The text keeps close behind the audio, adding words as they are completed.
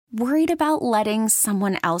Worried about letting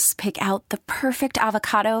someone else pick out the perfect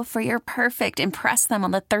avocado for your perfect impress them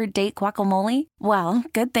on the third date guacamole? Well,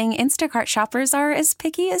 good thing Instacart shoppers are as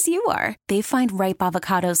picky as you are. They find ripe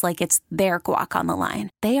avocados like it's their guac on the line.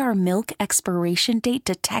 They are milk expiration date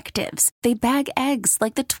detectives. They bag eggs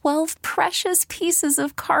like the 12 precious pieces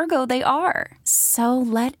of cargo they are. So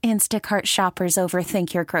let Instacart shoppers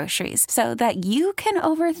overthink your groceries so that you can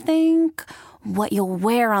overthink what you'll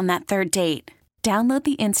wear on that third date. Download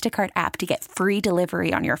the Instacart app to get free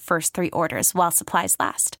delivery on your first 3 orders while supplies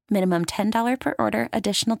last. Minimum $10 per order.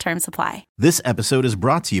 Additional terms apply. This episode is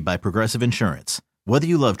brought to you by Progressive Insurance. Whether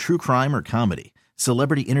you love true crime or comedy,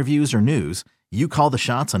 celebrity interviews or news, you call the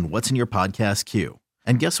shots on what's in your podcast queue.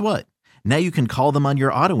 And guess what? Now you can call them on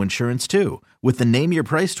your auto insurance too with the Name Your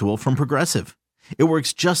Price tool from Progressive. It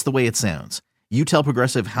works just the way it sounds. You tell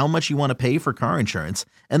Progressive how much you want to pay for car insurance,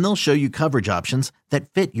 and they'll show you coverage options that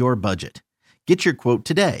fit your budget. Get your quote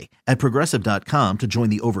today at Progressive.com to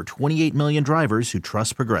join the over 28 million drivers who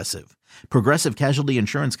trust Progressive. Progressive Casualty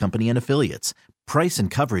Insurance Company and Affiliates. Price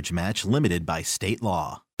and coverage match limited by state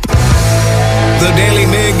law. The Daily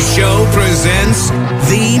Migs Show presents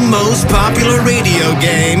the most popular radio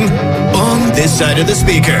game on this side of the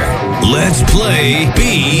speaker. Let's play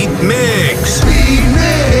Beat Migs. Beat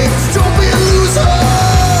Migs, don't be a loser.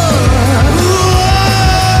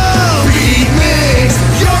 Beat Migs,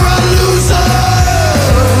 you're a loser.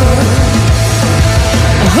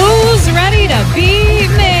 Who's ready to beat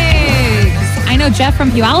Migs? I know Jeff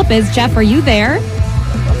from Puyallup is. Jeff, are you there?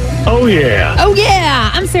 Oh, yeah. Oh,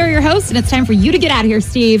 yeah. I'm Sarah, your host, and it's time for you to get out of here,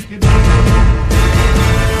 Steve.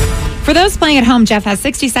 For those playing at home, Jeff has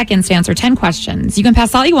 60 seconds to answer 10 questions. You can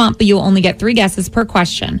pass all you want, but you'll only get 3 guesses per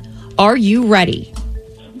question. Are you ready?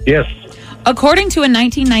 Yes. According to a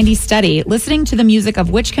 1990 study, listening to the music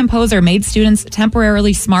of which composer made students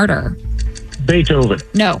temporarily smarter? Beethoven.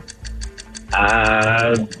 No.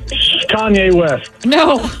 Kanye West.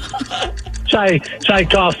 No.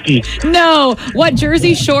 Tchaikovsky. No. What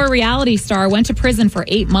Jersey Shore reality star went to prison for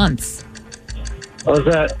 8 months? Was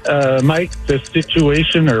that Mike, The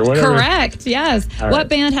Situation or whatever? Correct, yes. All What right.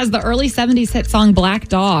 band has the early 70s hit song Black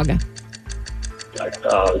Dog?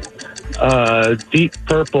 Deep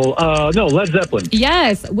Purple. No, Led Zeppelin.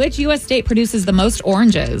 Yes. Which U.S. state produces the most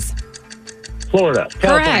oranges? Florida.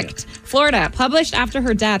 California. Correct. Florida. Published after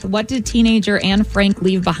her death, what did teenager Anne Frank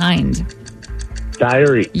leave behind?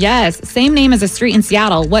 Diary. Yes. Same name as a street in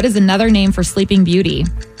Seattle. What is another name for Sleeping Beauty?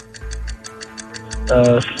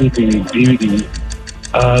 Sleeping Beauty.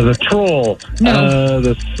 The Troll. No.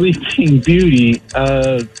 The Sleeping Beauty.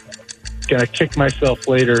 Gonna kick myself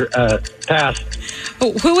later. Pass.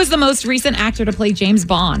 Who was the most recent actor to play James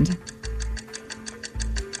Bond?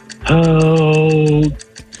 Oh,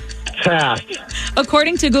 pass.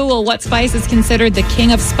 According to Google, what spice is considered the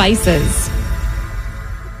king of spices?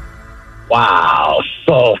 Wow,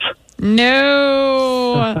 salt.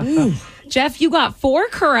 No. Jeff, you got 4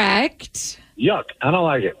 correct. Yuck, I don't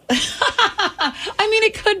like it. I mean,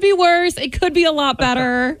 it could be worse. It could be a lot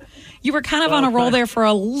better. You were kind of on a roll there for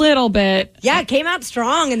a little bit. Yeah, it came out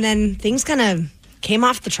strong, and then things kind of came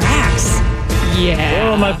off the tracks.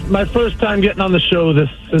 Yeah. Well, my first time getting on the show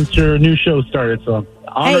since your new show started, so I'm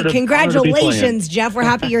honored. Hey, congratulations, Jeff. We're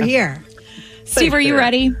happy you're here. Steve, are you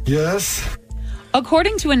ready? Yes.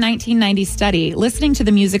 According to a 1990 study, listening to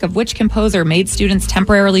the music of which composer made students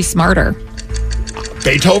temporarily smarter?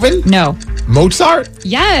 Beethoven? No. Mozart?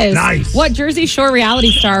 Yes. Nice. What Jersey Shore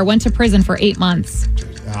reality star went to prison for 8 months?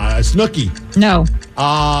 Snooki. No.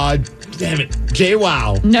 Damn it.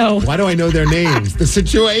 JWoww. No. Why do I know their names? The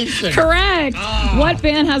Situation. Correct. What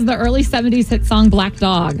band has the early 70s hit song Black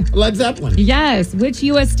Dog? Led Zeppelin. Yes. Which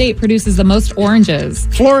U.S. state produces the most oranges?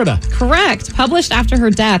 Florida. Correct. Published after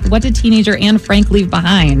her death, what did teenager Anne Frank leave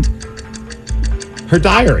behind? Her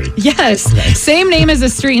diary. Yes. Okay. Same name as a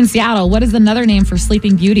street in Seattle. What is another name for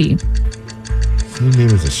Sleeping Beauty? Same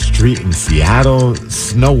name as a street in Seattle.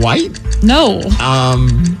 Snow White? No.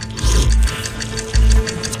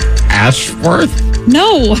 Ashworth?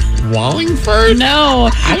 No. Wallingford? No.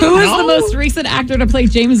 I Who don't is the know. most recent actor to play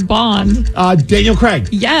James Bond? Daniel Craig.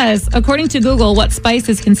 Yes. According to Google, what spice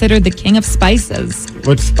is considered the king of spices?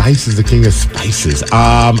 What spice is the king of spices?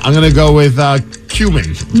 I'm going to go with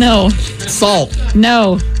cumin. No. Salt.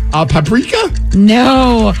 No. Paprika?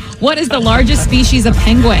 No. What is the largest species of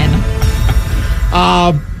penguin?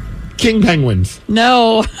 King penguins.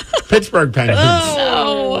 No. Pittsburgh penguins.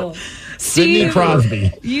 No. Sidney Steve,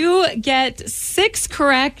 Crosby. you get 6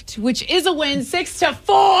 correct, which is a win,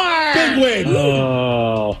 6-4. Big win.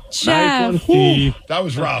 Oh, Jeff. nice one, Steve. That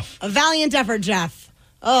was rough. A valiant effort, Jeff.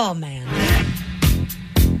 Oh, man.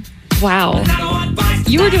 Wow.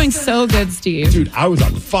 You were doing so good, Steve. Dude, I was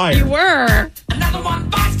on fire. You were.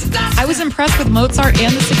 I was impressed with Mozart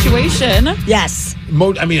and the situation. Yes.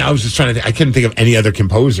 I was just trying to think. I couldn't think of any other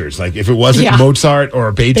composers. Like, if it wasn't Mozart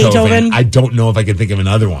or Beethoven, I don't know if I could think of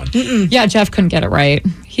another one. Yeah, Jeff couldn't get it right.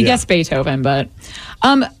 He guessed Beethoven, but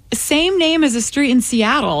same name as a street in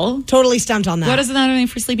Seattle. Totally stumped on that. What is another name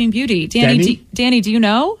for Sleeping Beauty? Danny, do you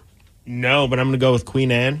know? No, but I'm going to go with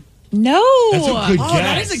Queen Anne. No. That's a good guess.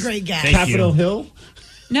 That is a great guess. Capitol Hill?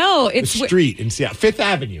 No, it's the street in Seattle. Fifth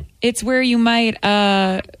Avenue. It's where you might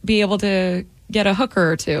be able to get a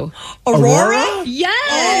hooker or two. Aurora?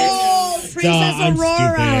 Yes. Oh, Princess I'm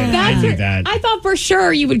Aurora. stupid. I knew that. I thought for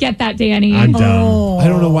sure you would get that, Danny. I'm dumb. I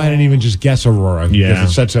don't know why I didn't even just guess Aurora. Because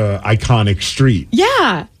it's such an iconic street.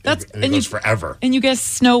 Yeah. And it goes forever. And you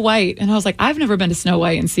guessed Snow White. And I was like, I've never been to Snow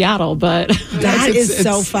White in Seattle, but... That is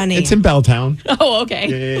so funny. It's in Belltown. Oh,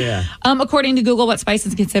 okay. Yeah. According to Google, what spice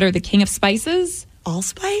is considered the king of spices?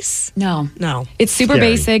 Allspice? No. It's super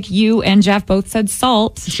scary. basic. You and Jeff both said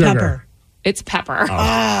salt. Sugar. Pepper. It's pepper.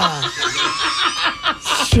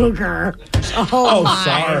 Sugar. Oh,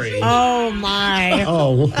 sorry. Oh, my.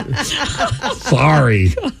 Oh, sorry.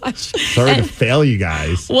 Sorry to fail you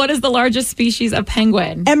guys. What is the largest species of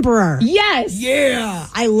penguin? Emperor. Yes. Yeah.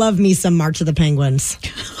 I love me some March of the Penguins.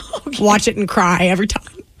 Watch it and cry every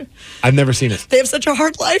time. I've never seen it. They have such a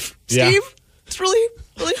hard life, Yeah. Steve. It's really,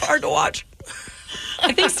 really hard to watch.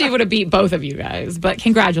 I think Steve would have beat both of you guys, but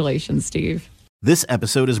congratulations, Steve. This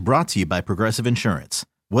episode is brought to you by Progressive Insurance.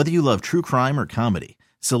 Whether you love true crime or comedy,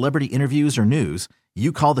 celebrity interviews or news,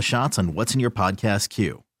 you call the shots on what's in your podcast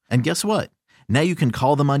queue. And guess what? Now you can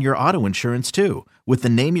call them on your auto insurance too with the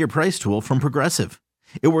Name Your Price tool from Progressive.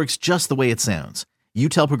 It works just the way it sounds. You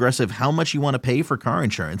tell Progressive how much you want to pay for car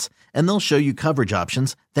insurance, and they'll show you coverage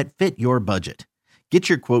options that fit your budget. Get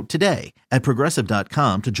your quote today at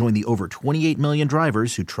Progressive.com to join the over 28 million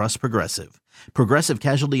drivers who trust Progressive. Progressive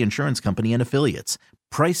Casualty Insurance Company and Affiliates.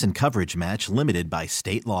 Price and coverage match limited by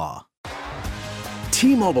state law.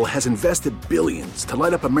 T-Mobile has invested billions to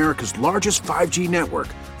light up America's largest 5G network,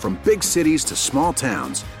 from big cities to small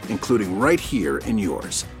towns, including right here in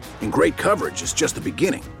yours. And great coverage is just the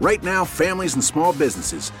beginning. Right now, families and small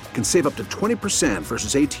businesses can save up to 20%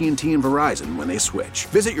 versus AT&T and Verizon when they switch.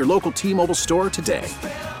 Visit your local T-Mobile store today.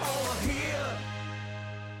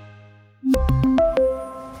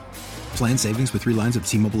 Plan savings with 3 lines of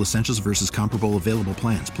T-Mobile Essentials versus comparable available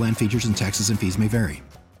plans. Plan features and taxes and fees may vary.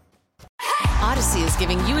 Odyssey is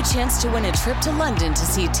giving you a chance to win a trip to London to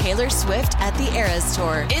see Taylor Swift at the Eras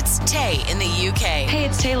Tour. It's Tay in the UK. Hey,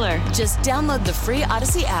 it's Taylor. Just download the free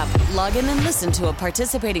Odyssey app, log in and listen to a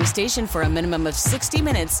participating station for a minimum of 60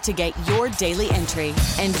 minutes to get your daily entry.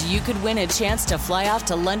 And you could win a chance to fly off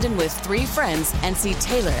to London with 3 friends and see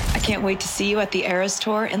Taylor. I can't wait to see you at the Eras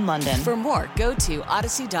Tour in London. For more, go to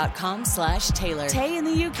odyssey.com/Taylor. Tay in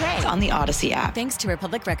the UK. It's on the Odyssey app. Thanks to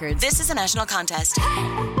Republic Records. This is a national contest.